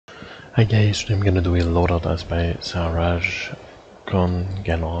Hi guys, today I'm gonna do a loadout as by Saraj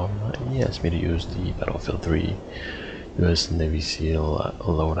Ganon. He asked me to use the Battlefield 3 US Navy SEAL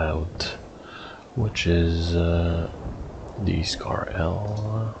loadout, which is the Scar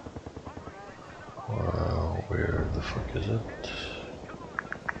L. Where the fuck is it?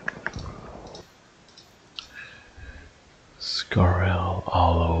 Scar L,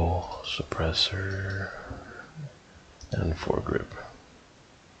 hollow, suppressor, and foregrip.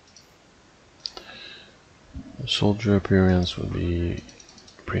 Soldier appearance would be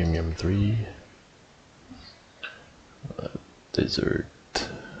Premium 3, Desert,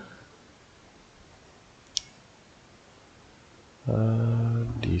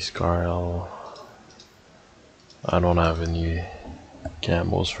 D-Scarl. I don't have any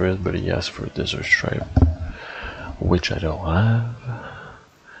camos for it, but he asked for a Desert Stripe, which I don't have,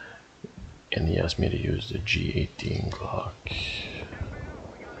 and he asked me to use the G18 Glock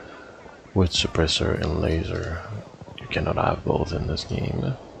with suppressor and laser. You cannot have both in this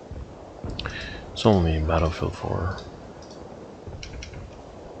game. It's only Battlefield 4.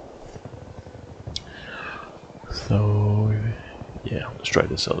 So yeah, let's try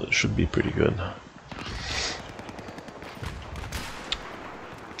this out. It should be pretty good.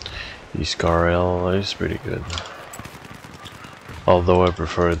 The Scar L is pretty good, although I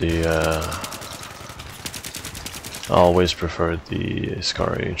prefer the I always preferred the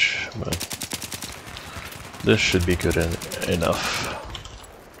Scar H, but this should be good enough.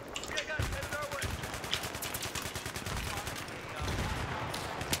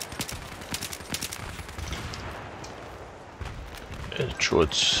 It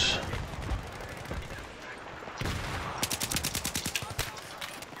should.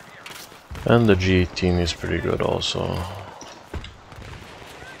 And the G18 is pretty good also.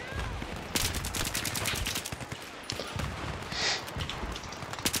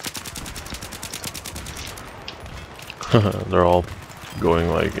 They're all going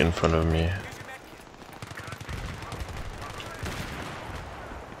like in front of me.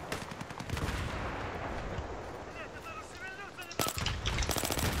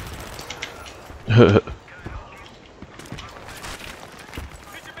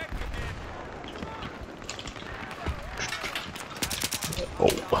 Oh,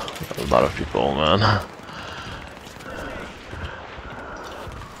 a lot of people, man.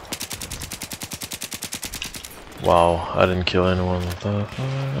 Wow, I didn't kill anyone with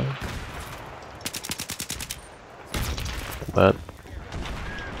that.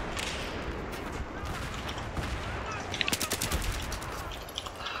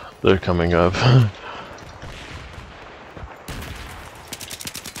 They're coming up.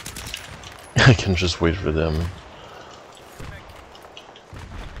 I can just wait for them.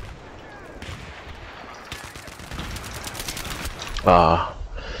 Ah,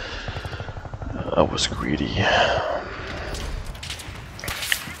 I was greedy.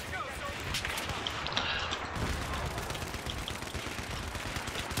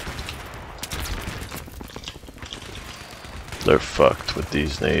 They're fucked with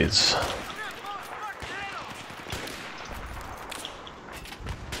these nades.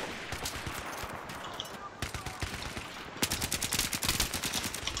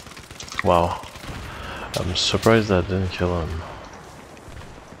 Wow, I'm surprised that didn't kill him,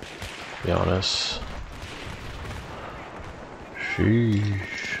 to be honest.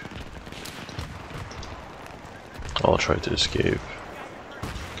 Sheesh. I'll try to escape.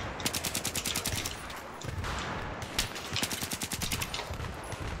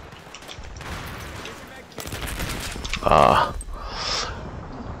 Ah,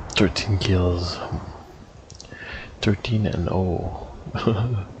 13 kills, 13 and 0.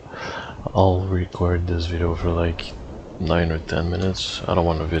 I'll record this video for like 9 or 10 minutes. I don't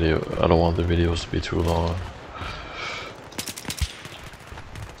want the videos to be too long.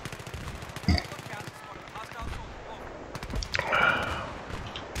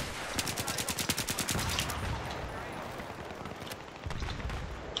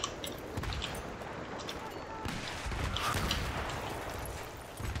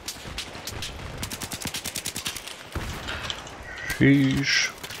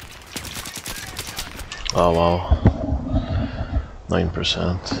 Sheesh. Oh wow,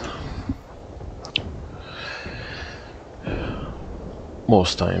 9%.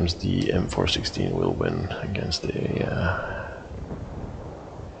 Most times the M416 will win against a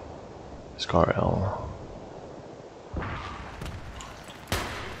Scar L.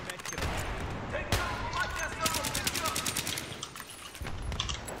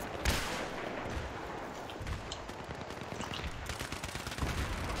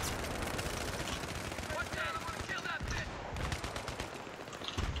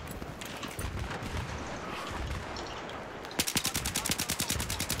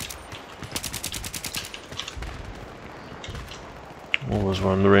 was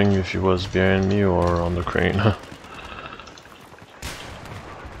wondering if he was behind me or on the crane.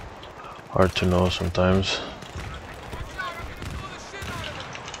 Hard to know sometimes.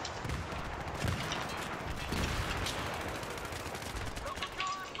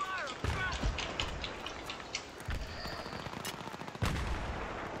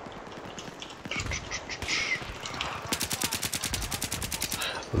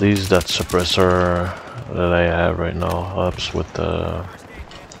 At least that suppressor that I have right now helps with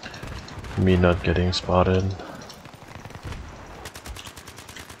me not getting spotted.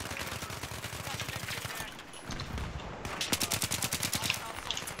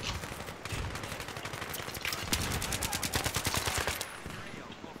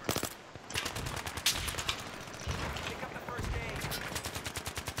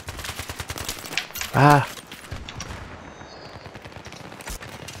 Ah!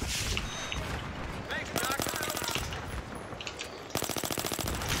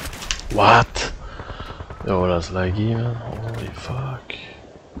 What? Oh, that's laggy, man. Holy fuck.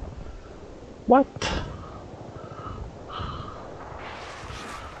 What?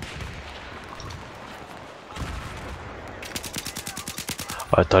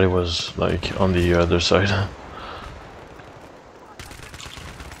 I thought it was like on the other side.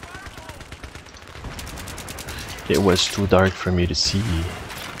 It was too dark for me to see.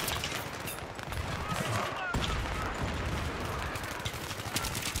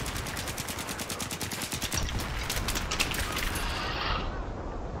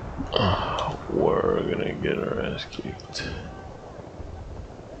 We're gonna get our ass kicked.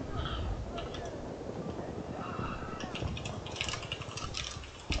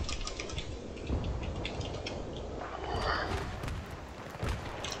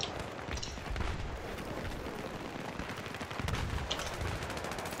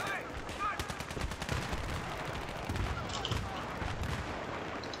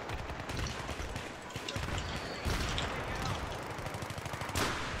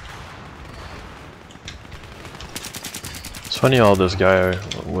 It's funny how this guy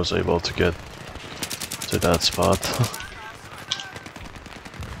was able to get to that spot.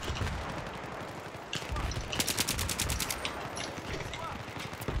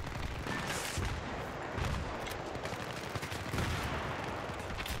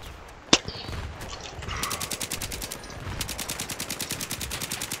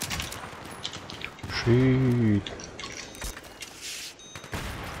 Shit.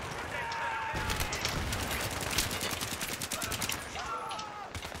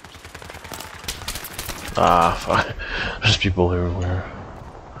 Ah, fuck. There's people everywhere.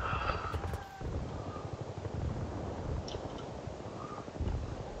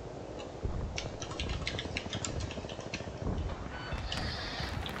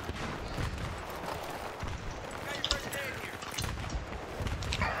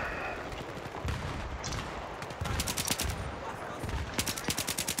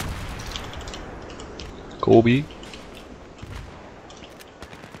 Kobe?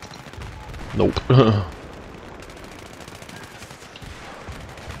 Nope.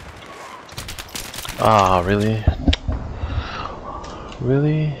 Ah, really?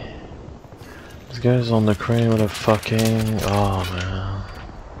 Really? This guy's on the crane with a fucking... Oh, man.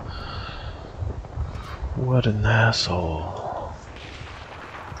 What an asshole.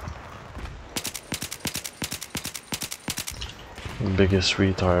 The biggest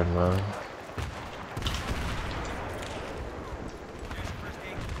retard, man.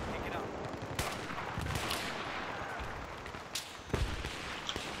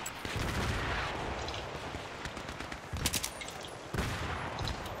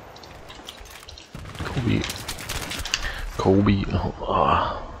 Kobe.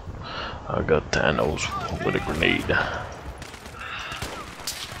 I got Thanos with a grenade.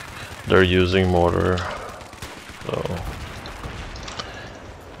 They're using mortar, so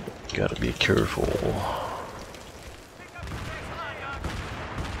gotta be careful.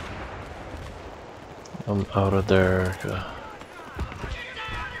 I'm out of there.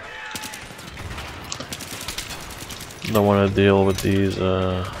 Don't want to deal with these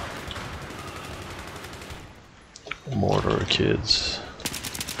mortar kids.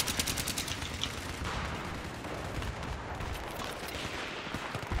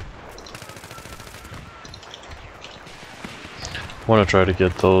 I want to try to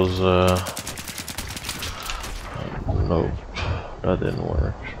get those. Nope, that didn't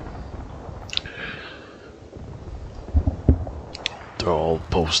work. They're all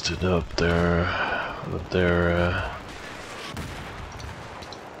posted up there with their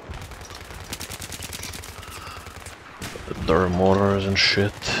mortars and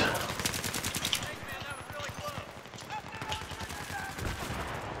shit.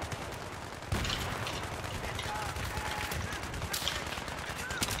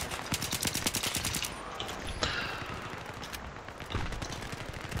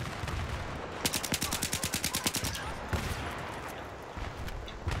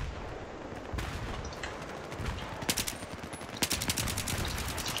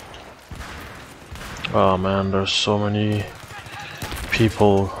 Oh man, there's so many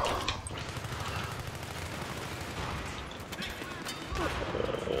people.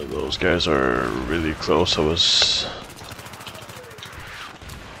 Those guys are really close. I was...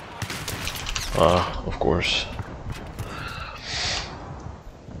 of course.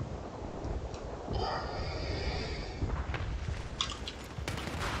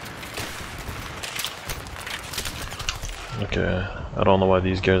 Okay, I don't know why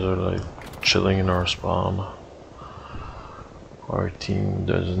these guys are like chilling in our spawn. Our team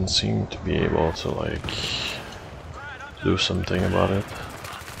doesn't seem to be able to like do something about it.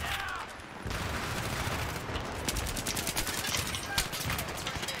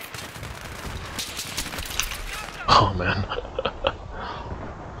 Oh man.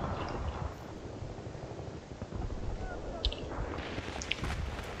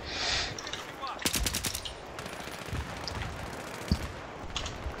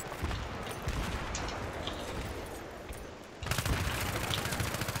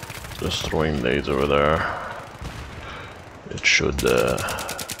 Just throwing nades over there. It should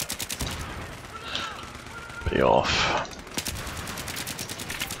pay off.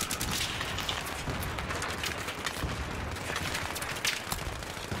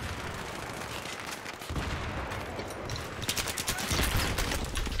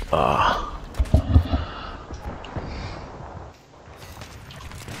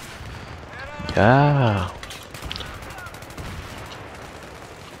 Yeah.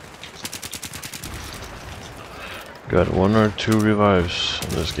 Got 1 or 2 revives in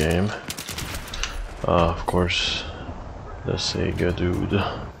this game. Of course, the Sega dude.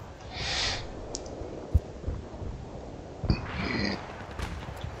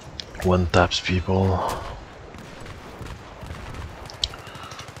 One taps people.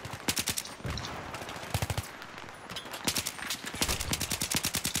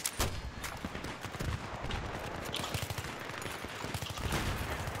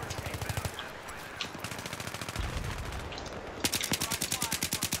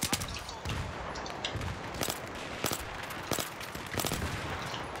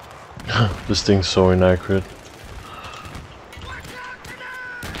 This thing's so inaccurate.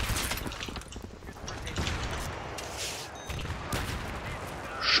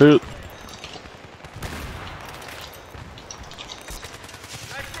 Shit.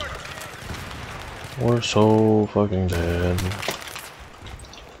 We're so fucking dead.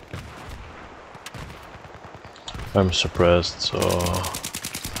 I'm suppressed, so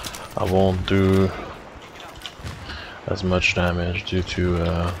I won't do as much damage due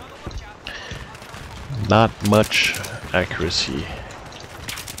to not much accuracy.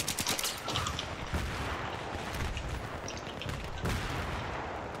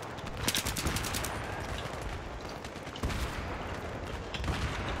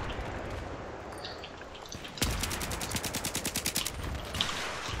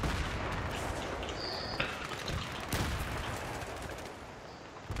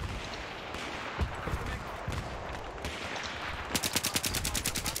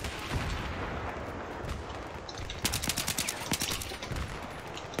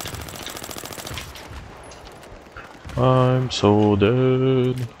 I'm so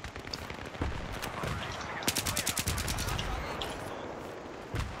dead.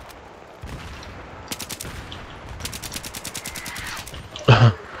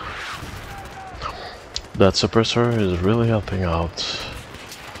 That suppressor is really helping out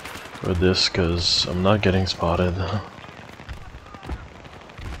with this because I'm not getting spotted.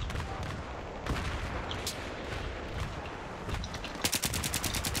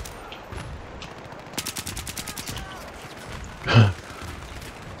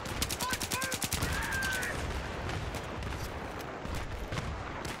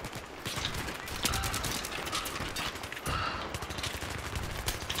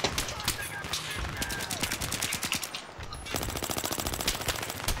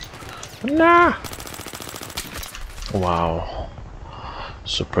 Nah. Wow.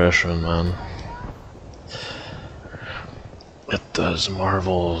 Suppression, man. It does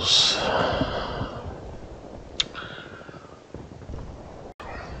marvels.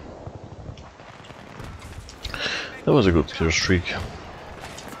 That was a good kill streak.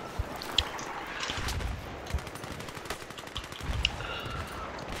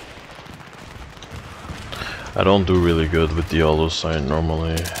 I don't do really good with the hollow sight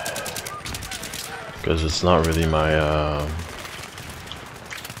normally, because it's not really my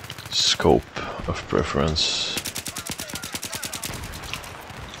scope of preference.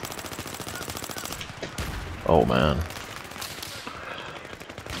 Oh man,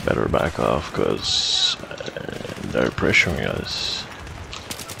 better back off because they're pressuring us.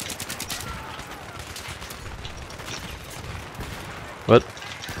 What?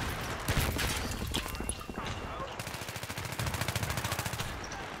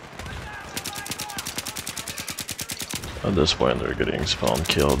 At this point they're getting spawn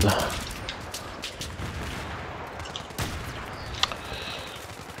killed.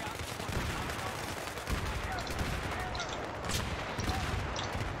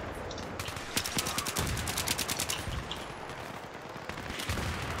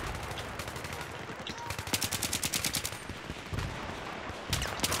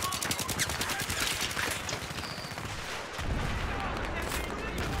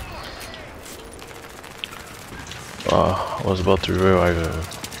 I was about to revive him.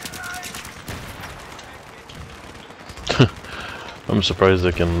 I'm surprised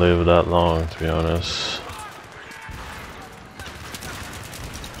they can live that long, to be honest.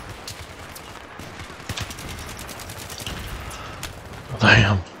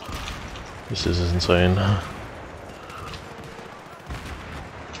 Damn. This is insane.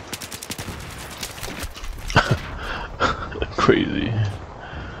 Crazy.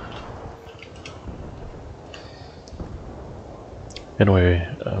 Anyway,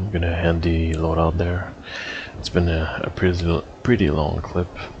 I'm gonna hand the loadout there. It's been a pretty long clip,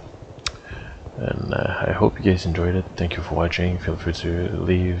 and I hope you guys enjoyed it. Thank you for watching. Feel free to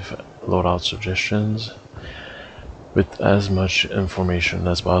leave loadout suggestions with as much information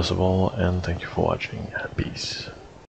as possible, and thank you for watching. Peace.